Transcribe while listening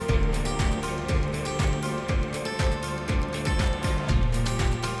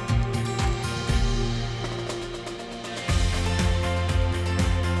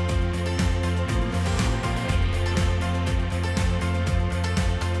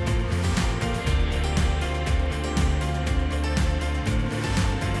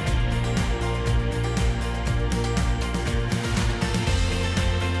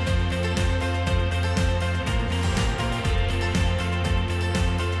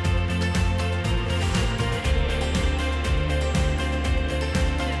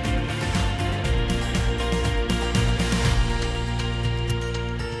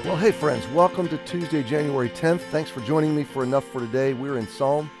Hey friends, welcome to Tuesday, January 10th. Thanks for joining me for Enough for Today. We're in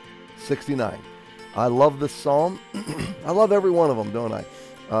Psalm 69. I love this psalm. I love every one of them, don't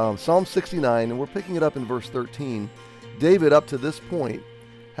I? Psalm 69, and we're picking it up in verse 13. David, up to this point,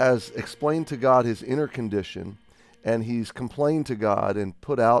 has explained to God his inner condition, and he's complained to God and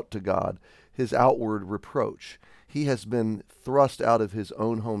put out to God his outward reproach. He has been thrust out of his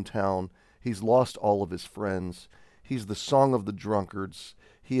own hometown. He's lost all of his friends. He's the song of the drunkards.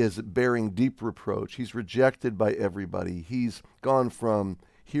 He is bearing deep reproach. He's rejected by everybody. He's gone from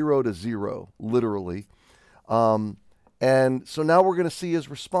hero to zero, literally. And so now we're going to see his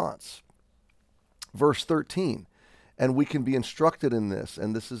response. Verse 13. And we can be instructed in this,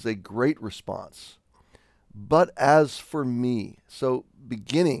 and this is a great response. But as for me, so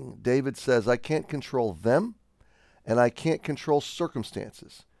beginning, David says, I can't control them, and I can't control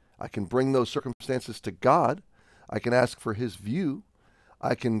circumstances. I can bring those circumstances to God. I can ask for his view.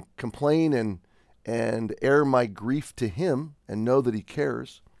 I can complain and air my grief to him and know that he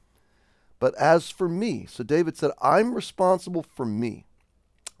cares. But as for me, so David said, I'm responsible for me.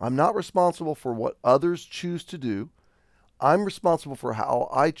 I'm not responsible for what others choose to do. I'm responsible for how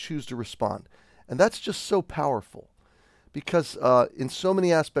I choose to respond. And that's just so powerful because in so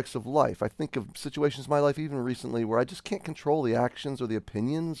many aspects of life, I think of situations in my life even recently where I just can't control the actions or the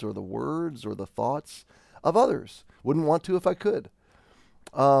opinions or the words or the thoughts of others. Wouldn't want to if I could.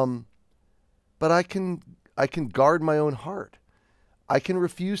 But I can guard my own heart. I can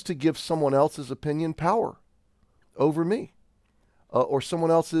refuse to give someone else's opinion power over me, or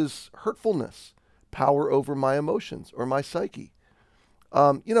someone else's hurtfulness power over my emotions or my psyche.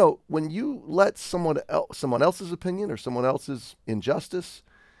 When you let someone else's opinion or someone else's injustice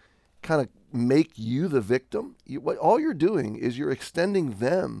kind of make you the victim, all you're doing is you're extending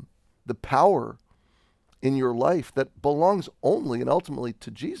them the power in your life that belongs only and ultimately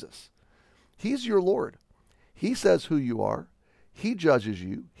to Jesus. He's your Lord. He says who you are. He judges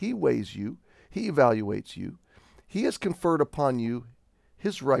you. He weighs you. He evaluates you. He has conferred upon you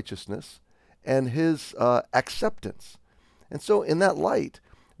his righteousness and his acceptance. And so in that light,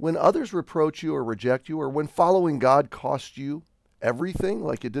 when others reproach you or reject you, or when following God costs you everything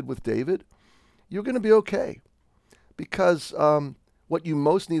like it did with David, you're going to be okay. Because what you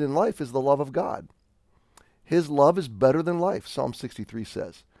most need in life is the love of God. His love is better than life, Psalm 63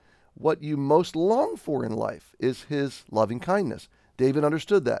 says. What you most long for in life is his loving kindness. David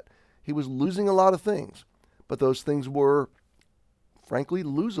understood that. He was losing a lot of things, but those things were, frankly,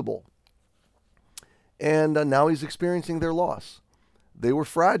 losable. And now he's experiencing their loss. They were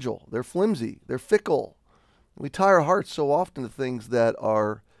fragile. They're flimsy. They're fickle. We tie our hearts so often to things that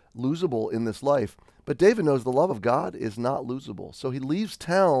are losable in this life. But David knows the love of God is not losable. So he leaves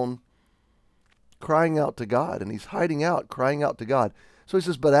town crying out to God, and he's hiding out, crying out to God. So he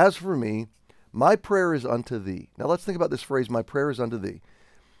says, but as for me, my prayer is unto thee. Now let's think about this phrase, my prayer is unto thee.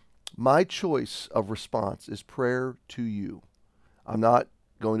 My choice of response is prayer to you. I'm not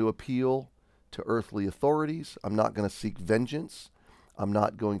going to appeal to earthly authorities. I'm not going to seek vengeance. I'm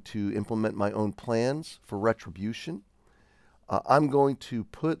not going to implement my own plans for retribution. I'm going to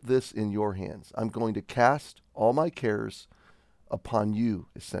put this in your hands. I'm going to cast all my cares upon you,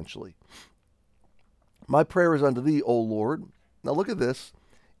 essentially. My prayer is unto thee, O Lord. Now look at this.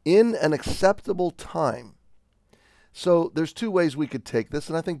 In an acceptable time. So there's two ways we could take this,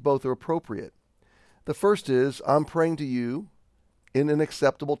 and I think both are appropriate. The first is, I'm praying to you in an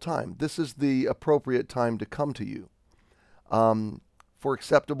acceptable time. This is the appropriate time to come to you. For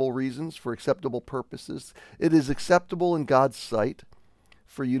acceptable reasons, for acceptable purposes. It is acceptable in God's sight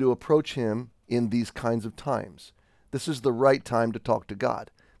for you to approach him in these kinds of times. This is the right time to talk to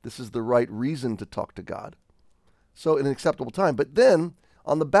God. This is the right reason to talk to God. So in an acceptable time. But then,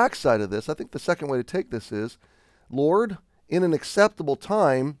 on the backside of this, I think the second way to take this is, Lord, in an acceptable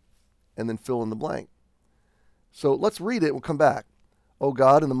time, and then fill in the blank. So let's read it. We'll come back. O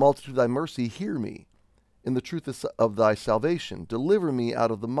God, in the multitude of thy mercy, hear me. In the truth of thy salvation, deliver me out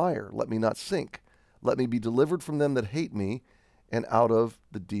of the mire. Let me not sink. Let me be delivered from them that hate me, and out of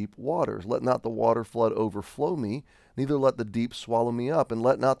the deep waters. Let not the water flood overflow me, neither let the deep swallow me up, and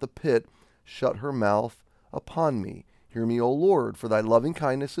let not the pit shut her mouth upon me. Hear me, O Lord, for thy loving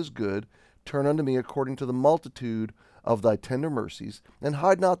kindness is good. Turn unto me according to the multitude of thy tender mercies, and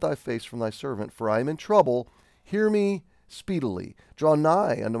hide not thy face from thy servant, for I am in trouble. Hear me speedily. Draw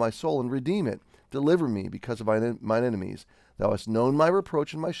nigh unto my soul, and redeem it. Deliver me because of mine enemies. Thou hast known my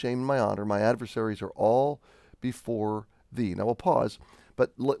reproach and my shame and my honor. My adversaries are all before thee. Now we'll pause,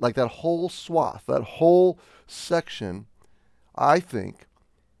 but like that whole swath, that whole section, I think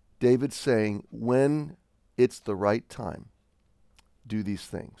David's saying when it's the right time. do these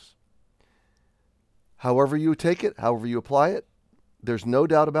things. However you take it, however you apply it, there's no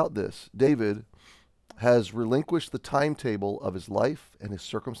doubt about this. David has relinquished the timetable of his life and his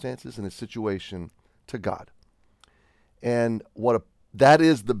circumstances and his situation to God. And that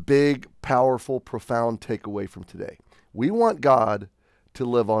is the big, powerful, profound takeaway from today. We want God to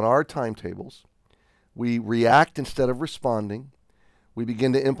live on our timetables. We react instead of responding. We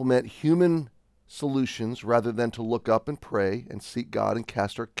begin to implement human solutions rather than to look up and pray and seek God and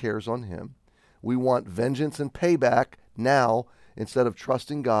cast our cares on him. We want vengeance and payback now instead of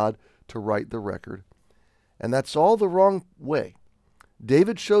trusting God to right the record. And that's all the wrong way.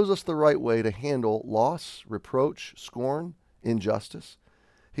 David shows us the right way to handle loss, reproach, scorn, injustice.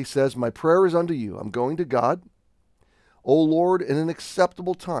 He says, my prayer is unto you. I'm going to God. O Lord, in an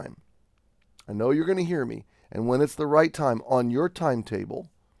acceptable time. I know you're going to hear me. And when it's the right time on your timetable,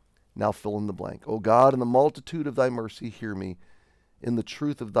 now fill in the blank. O God, in the multitude of thy mercy, hear me in the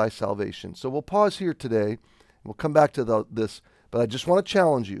truth of thy salvation. So we'll pause here today. We'll come back to this, but I just want to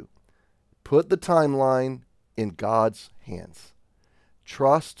challenge you. Put the timeline in God's hands.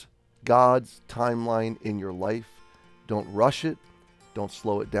 Trust God's timeline in your life. Don't rush it. Don't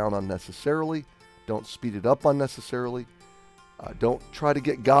slow it down unnecessarily. Don't speed it up unnecessarily. Don't try to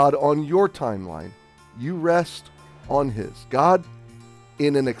get God on your timeline. You rest on his. God,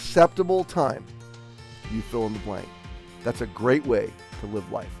 in an acceptable time, you fill in the blank. That's a great way to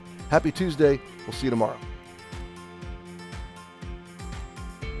live life. Happy Tuesday. We'll see you tomorrow.